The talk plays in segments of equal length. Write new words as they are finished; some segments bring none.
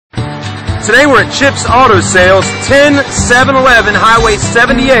Today we're at Chip's Auto Sales, 10711 Highway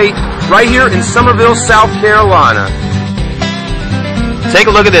 78, right here in Summerville, South Carolina. Take a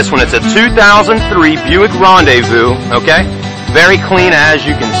look at this one. It's a 2003 Buick Rendezvous, okay? Very clean, as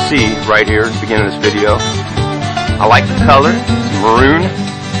you can see right here at the beginning of this video. I like the color. It's maroon,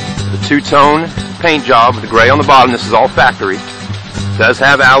 the two-tone paint job with the gray on the bottom. This is all factory. It does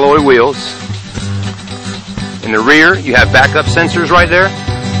have alloy wheels. In the rear, you have backup sensors right there.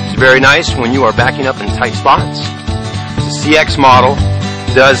 It's very nice when you are backing up in tight spots. It's a CX model.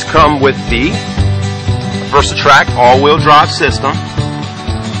 It does come with the VersaTrack all-wheel drive system.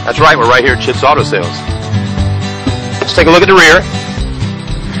 That's right, we're right here at Chip's Auto Sales. Let's take a look at the rear.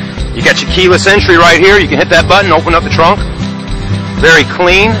 You got your keyless entry right here. You can hit that button, open up the trunk. Very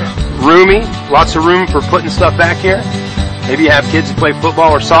clean, roomy, lots of room for putting stuff back here. Maybe you have kids who play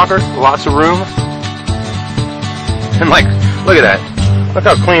football or soccer, lots of room. And like, look at that. Look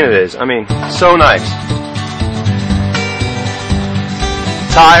how clean it is. I mean, so nice.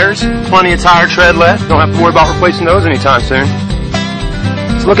 Tires, plenty of tire tread left. Don't have to worry about replacing those anytime soon.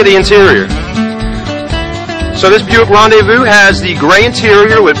 Let's look at the interior. So this Buick Rendezvous has the gray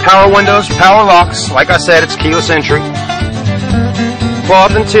interior with power windows, power locks. Like I said, it's keyless entry.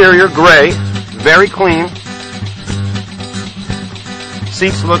 Cloth interior, gray, very clean.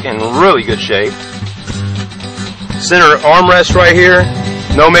 Seats look in really good shape. Center armrest right here,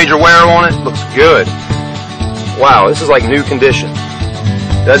 no major wear on it, looks good. Wow, this is like new condition.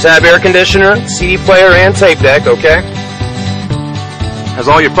 Does have air conditioner, CD player, and tape deck, okay? Has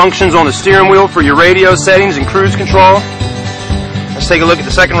all your functions on the steering wheel for your radio settings and cruise control. Let's take a look at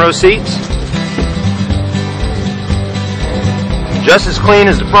the second row seats. Just as clean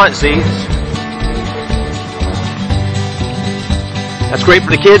as the front seats. That's great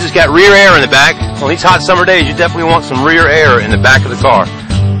for the kids. It's got rear air in the back. On these hot summer days, you definitely want some rear air in the back of the car.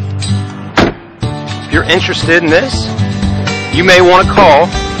 If you're interested in this, you may want to call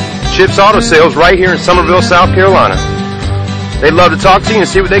Chip's Auto Sales right here in Summerville, South Carolina. They'd love to talk to you and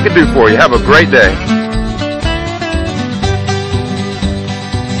see what they could do for you. Have a great day.